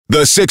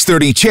The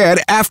 6:30 CHED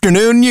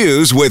Afternoon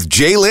News with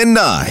Jaylen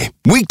Nye.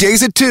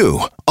 Weekdays at 2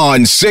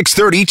 on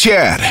 6:30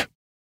 CHED.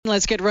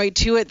 Let's get right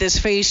to it. This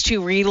Phase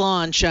 2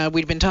 relaunch,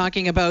 we've been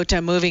talking about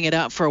moving it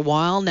up for a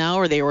while now,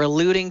 or they were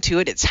alluding to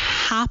it. It's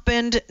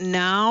happened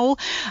now.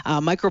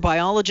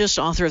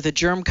 Microbiologist, author of The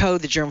Germ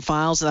Code, The Germ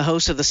Files, and the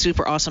host of the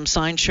super awesome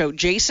Science Show,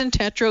 Jason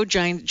Tetro,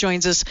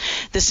 joins us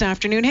this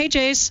afternoon. Hey,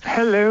 Jace.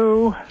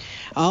 Hello.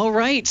 All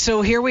right,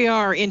 so here we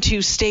are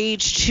into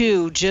Stage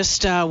 2,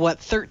 just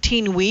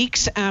 13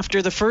 weeks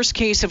after the first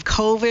case of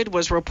COVID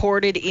was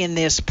reported in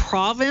this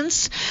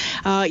province.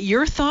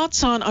 Your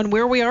thoughts on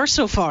where we are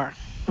so far?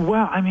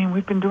 Well, I mean,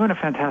 we've been doing a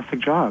fantastic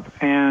job,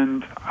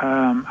 and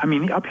I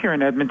mean, up here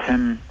in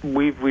Edmonton,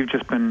 we've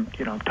just been,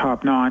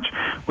 top notch.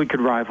 We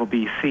could rival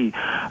BC.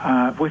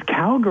 With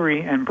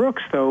Calgary and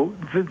Brooks, though,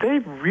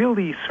 they've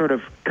really sort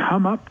of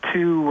come up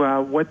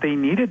to what they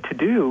needed to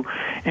do,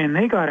 and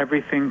they got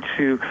everything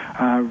to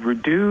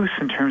reduce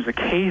in terms of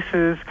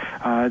cases.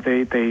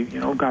 They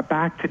got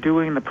back to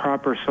doing the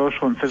proper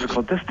social and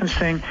physical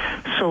distancing.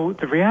 So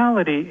the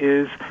reality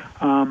is,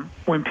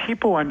 when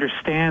people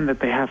understand that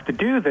they have to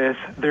do this,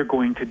 they're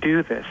going to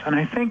do this. And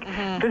I think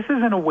this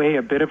is, in a way,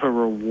 a bit of a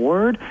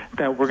reward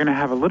that we're going to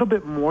have a little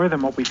bit more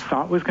than what we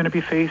thought was going to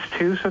be Phase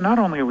 2. So not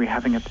only are we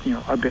having it,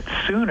 a bit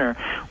sooner,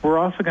 we're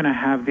also going to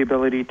have the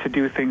ability to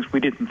do things we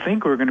didn't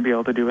think we were going to be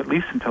able to do at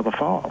least until the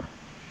fall.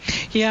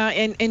 Yeah,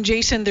 and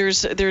Jason,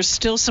 there's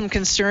still some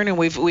concern, and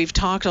we've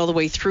talked all the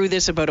way through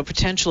this about a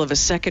potential of a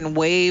second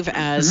wave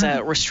as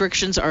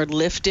restrictions are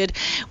lifted.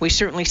 We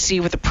certainly see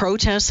with the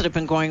protests that have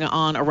been going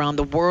on around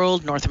the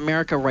world, North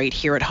America, right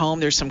here at home,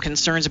 there's some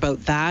concerns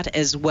about that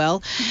as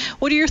well.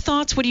 What are your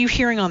thoughts? What are you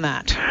hearing on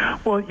that?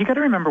 Well, you got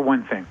to remember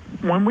one thing.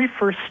 When we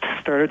first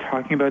started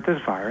talking about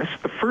this virus,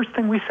 the first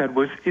thing we said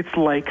was it's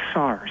like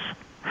SARS.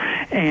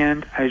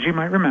 And as you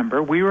might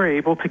remember, we were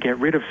able to get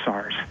rid of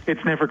SARS.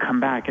 It's never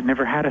come back. It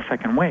never had a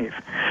second wave.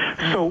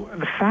 So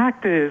the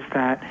fact is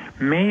that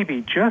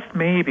maybe, just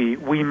maybe,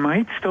 we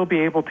might still be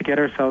able to get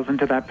ourselves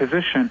into that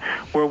position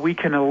where we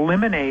can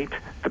eliminate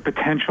the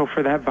potential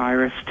for that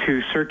virus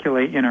to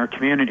circulate in our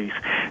communities.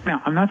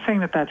 Now, I'm not saying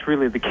that that's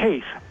really the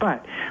case,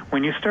 but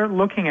when you start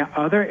looking at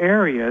other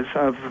areas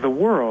of the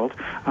world,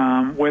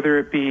 whether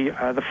it be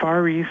the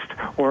Far East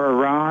or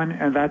Iran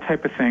and that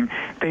type of thing,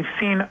 they've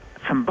seen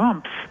some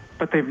bumps,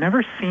 but they've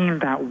never seen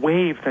that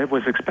wave that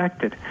was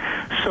expected.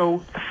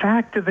 So the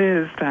fact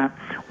is that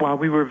while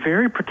we were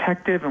very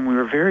protective and we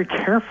were very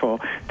careful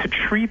to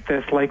treat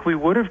this like we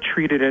would have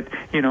treated it,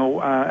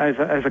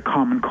 as a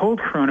common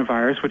cold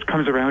coronavirus, which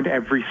comes around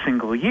every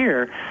single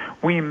year,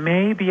 we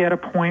may be at a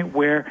point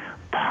where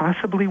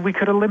possibly we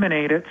could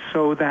eliminate it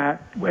so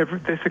that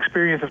this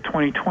experience of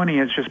 2020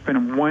 has just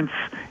been once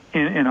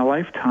in a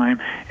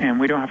lifetime, and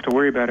we don't have to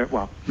worry about it,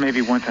 well,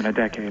 maybe once in a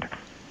decade.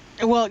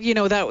 Well,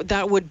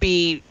 that would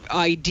be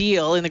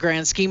ideal in the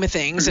grand scheme of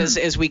things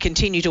as we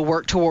continue to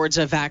work towards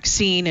a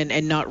vaccine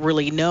and not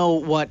really know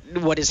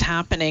what is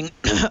happening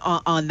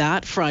on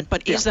that front.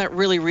 But is that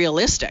really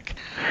realistic?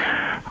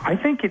 I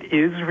think it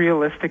is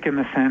realistic in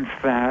the sense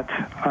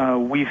that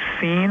we've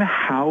seen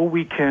how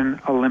we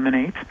can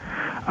eliminate.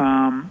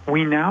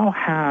 We now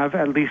have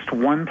at least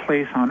one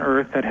place on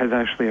Earth that has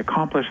actually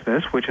accomplished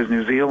this, which is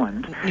New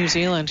Zealand. New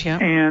Zealand, yeah.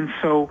 And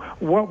so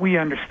what we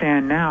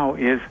understand now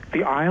is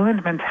the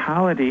island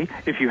mentality,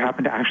 if you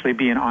happen to actually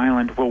be an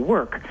island, will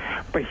work.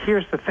 But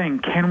here's the thing.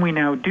 Can we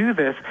now do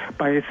this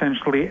by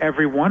essentially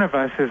every one of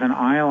us is an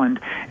island?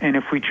 And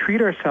if we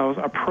treat ourselves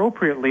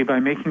appropriately by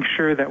making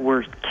sure that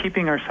we're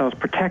keeping ourselves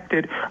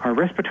protected, our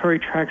respiratory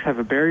tracts have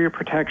a barrier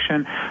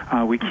protection,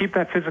 we keep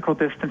that physical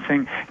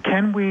distancing,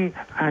 can we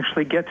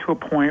actually get to a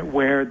point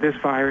where this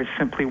virus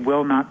simply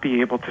will not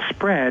be able to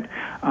spread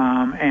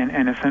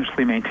and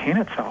essentially maintain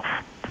itself?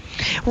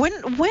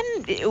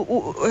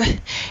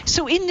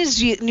 So in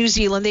New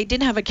Zealand, they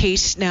did have a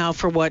case now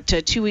for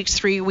 2 weeks,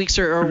 3 weeks,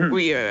 or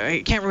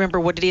I can't remember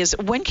what it is.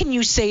 When can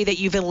you say that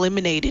you've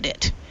eliminated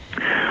it?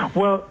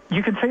 Well,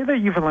 you can say that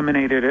you've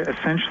eliminated it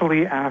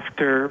essentially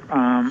after,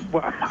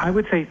 I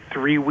would say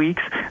 3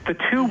 weeks. The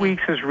 2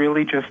 weeks is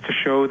really just to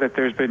show that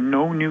there's been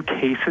no new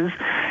cases.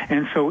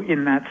 And so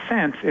in that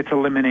sense, it's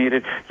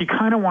eliminated. You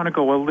kind of want to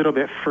go a little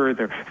bit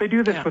further. They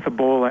do this with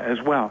Ebola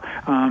as well.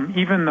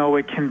 Even though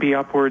it can be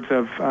upwards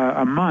of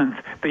a month,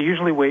 they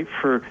usually wait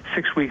for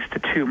 6 weeks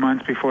to 2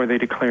 months before they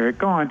declare it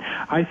gone.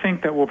 I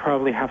think that we'll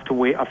probably have to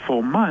wait a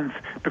full month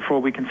before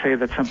we can say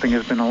that something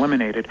has been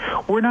eliminated.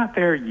 We're not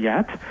there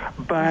yet,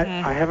 but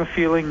I have a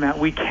feeling that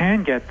we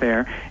can get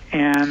there,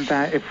 and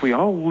that if we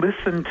all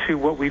listen to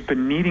what we've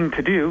been needing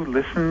to do,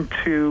 listen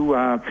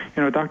to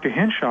Dr.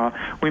 Hinshaw,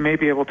 we may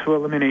be able to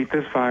eliminate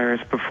this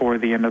virus before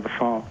the end of the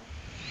fall.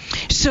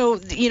 So,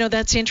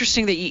 that's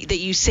interesting that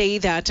you say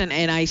that,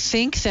 and I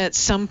think that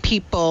some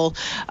people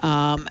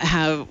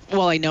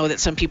I know that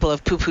some people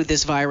have poo-pooed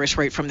this virus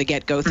right from the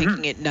get-go,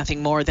 thinking it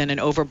nothing more than an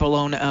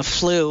overblown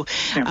flu,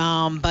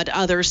 but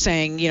others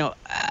saying,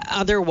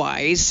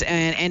 otherwise,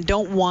 and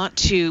don't want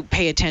to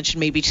pay attention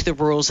maybe to the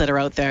rules that are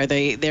out there.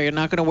 They're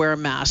not going to wear a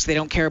mask. They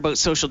don't care about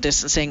social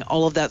distancing,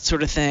 all of that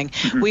sort of thing.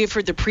 We have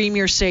heard the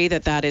Premier say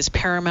that is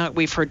paramount.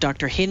 We've heard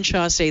Dr.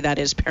 Hinshaw say that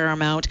is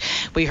paramount.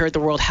 We heard the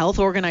World Health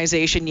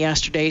Organization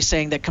yesterday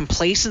saying that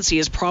complacency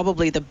is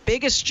probably the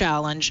biggest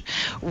challenge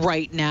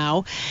right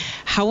now.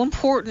 How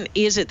important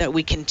is it that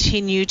we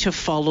continue to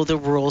follow the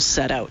rules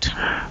set out?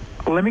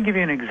 Let me give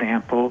you an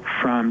example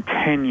from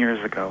 10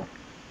 years ago.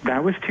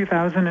 That was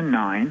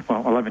 2009,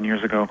 11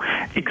 years ago.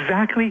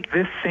 Exactly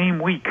this same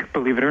week,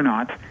 believe it or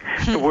not,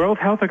 the World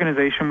Health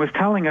Organization was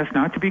telling us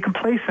not to be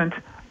complacent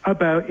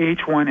about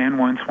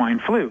H1N1 swine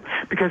flu.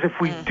 Because if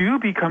we do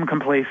become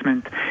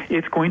complacent,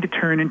 it's going to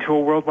turn into a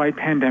worldwide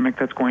pandemic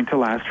that's going to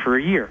last for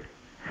a year.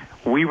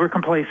 We were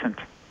complacent.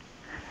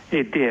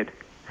 It did.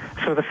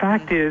 So the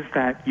fact is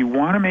that you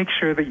want to make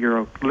sure that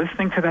you're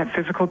listening to that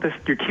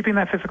you're keeping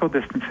that physical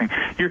distancing.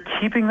 You're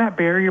keeping that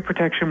barrier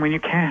protection when you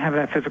can't have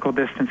that physical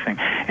distancing.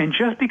 And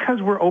just because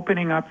we're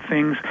opening up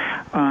things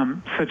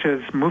such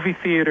as movie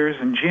theaters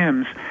and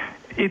gyms,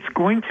 it's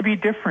going to be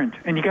different,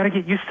 and you got to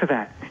get used to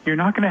that. You're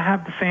not going to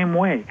have the same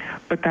way,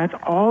 but that's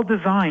all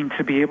designed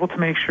to be able to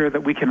make sure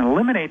that we can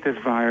eliminate this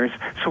virus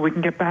so we can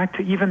get back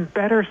to even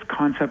better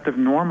concept of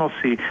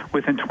normalcy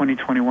within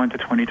 2021 to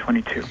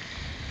 2022.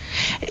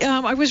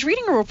 I was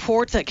reading a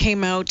report that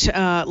came out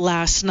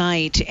last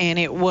night, and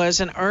it was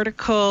an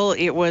article.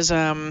 It was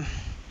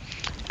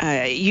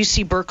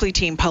UC Berkeley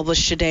team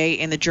published today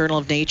in the Journal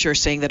of Nature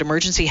saying that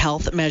emergency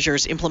health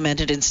measures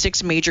implemented in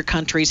 6 major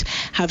countries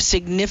have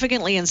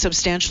significantly and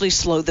substantially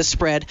slowed the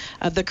spread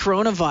of the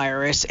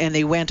coronavirus. And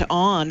they went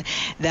on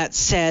that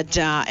said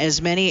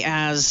as many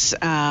as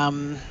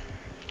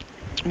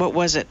what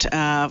was it?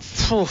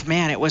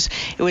 It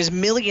was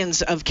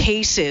millions of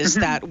cases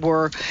that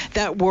were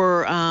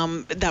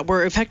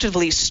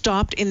effectively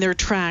stopped in their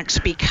tracks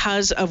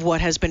because of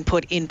what has been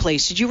put in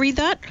place. Did you read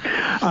that?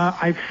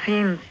 I've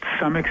seen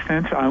some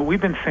extent.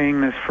 We've been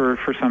saying this for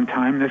some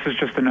time. This is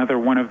just another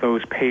one of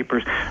those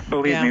papers.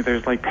 Believe me,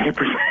 there's like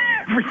papers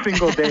every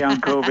single day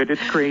on COVID.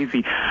 It's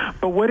crazy.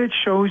 But what it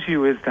shows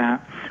you is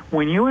that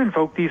when you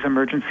invoke these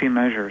emergency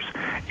measures,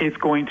 it's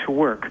going to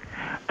work.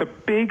 The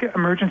big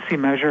emergency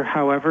measure,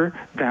 however,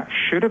 that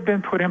should have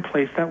been put in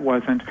place that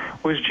wasn't,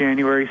 was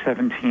January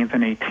 17th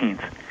and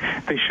 18th.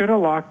 They should have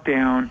locked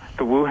down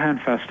the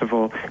Wuhan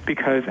Festival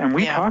because, and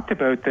we talked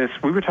about this,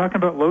 we were talking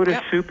about lotus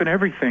soup and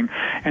everything,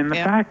 and the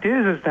fact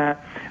is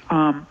that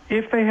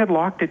if they had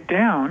locked it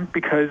down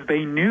because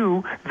they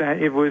knew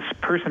that it was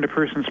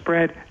person-to-person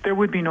spread, there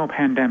would be no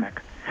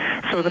pandemic.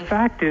 So the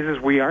fact is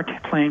we are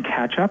playing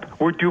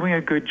catch-up. We're doing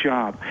a good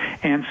job.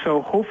 And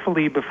so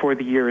hopefully before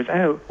the year is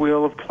out,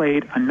 we'll have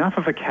played enough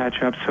of a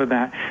catch-up so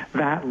that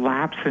that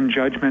lapse in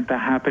judgment that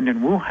happened in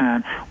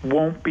Wuhan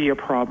won't be a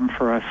problem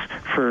for us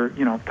for,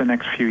 the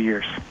next few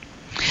years.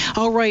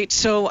 All right.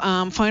 So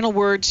final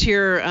words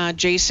here,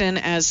 Jason,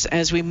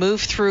 as we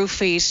move through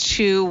phase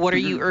 2, what are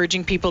you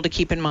urging people to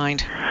keep in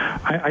mind?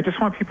 I just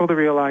want people to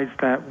realize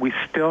that we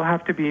still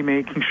have to be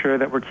making sure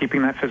that we're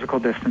keeping that physical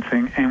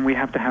distancing, and we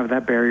have to have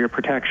that barrier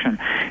protection.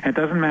 And it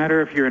doesn't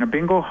matter if you're in a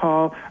bingo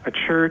hall, a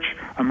church,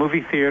 a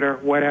movie theater,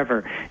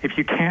 whatever. If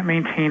you can't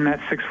maintain that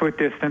 6-foot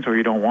distance, or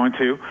you don't want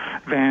to,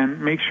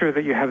 then make sure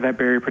that you have that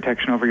barrier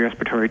protection over your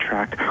respiratory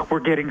tract. We're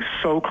getting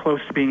so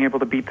close to being able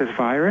to beat this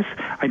virus.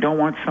 I don't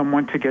want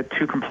someone to get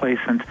too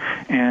complacent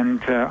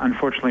and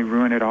unfortunately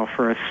ruin it all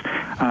for us.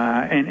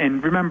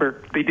 And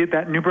remember, they did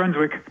that in New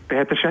Brunswick. They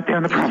had to shut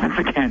down the province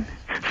again.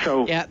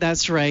 So yeah,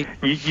 that's right.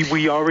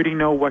 We already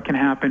know what can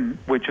happen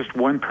with just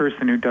one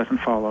person who doesn't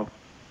follow.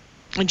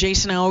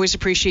 Jason, I always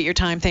appreciate your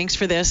time. Thanks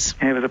for this.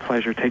 It was a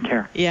pleasure. Take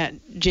care. Yeah,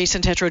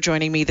 Jason Tetro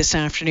joining me this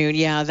afternoon.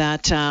 Yeah,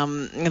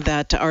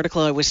 that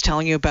article I was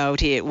telling you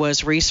about, it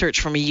was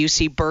research from a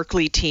UC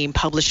Berkeley team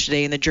published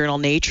today in the journal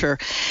Nature.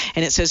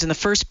 And it says in the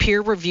first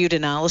peer-reviewed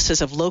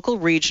analysis of local,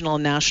 regional,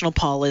 and national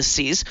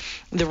policies,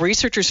 the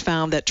researchers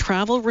found that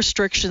travel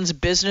restrictions,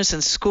 business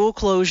and school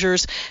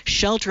closures,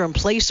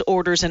 shelter-in-place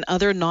orders, and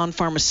other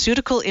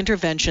non-pharmaceutical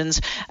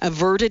interventions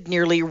averted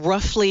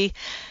roughly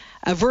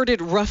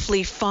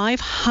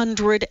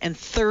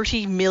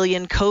 530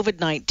 million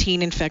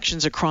COVID-19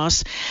 infections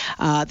across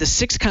the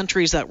 6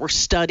 countries that were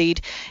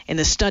studied in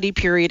the study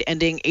period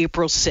ending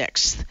April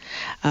 6th.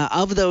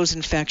 Of those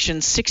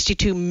infections,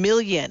 62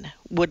 million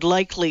would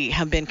likely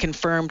have been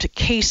confirmed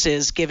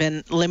cases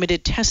given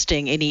limited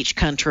testing in each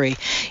country.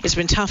 It's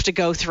been tough to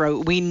go through.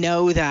 We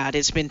know that.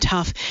 It's been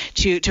tough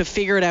to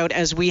figure it out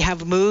as we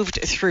have moved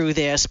through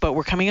this, but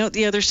we're coming out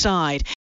the other side.